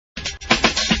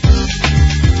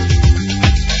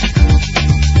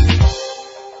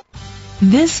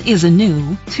This is a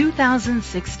new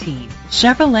 2016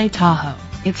 Chevrolet Tahoe.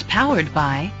 It's powered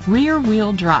by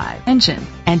rear-wheel drive engine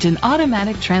and an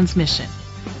automatic transmission.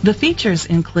 The features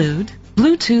include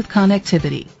Bluetooth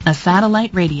connectivity, a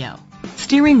satellite radio,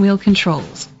 steering wheel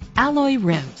controls, alloy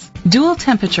rims, dual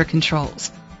temperature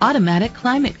controls, automatic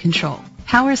climate control,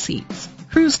 power seats,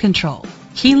 cruise control,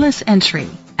 keyless entry,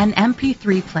 an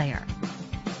MP3 player.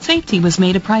 Safety was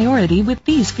made a priority with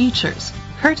these features: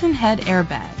 curtain head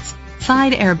airbags,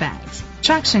 side airbags,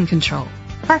 traction control,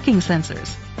 parking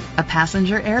sensors, a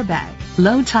passenger airbag,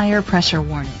 low tire pressure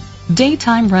warning,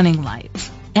 daytime running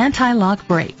lights, anti-lock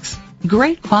brakes.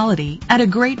 Great quality at a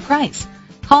great price.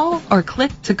 Call or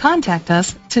click to contact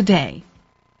us today.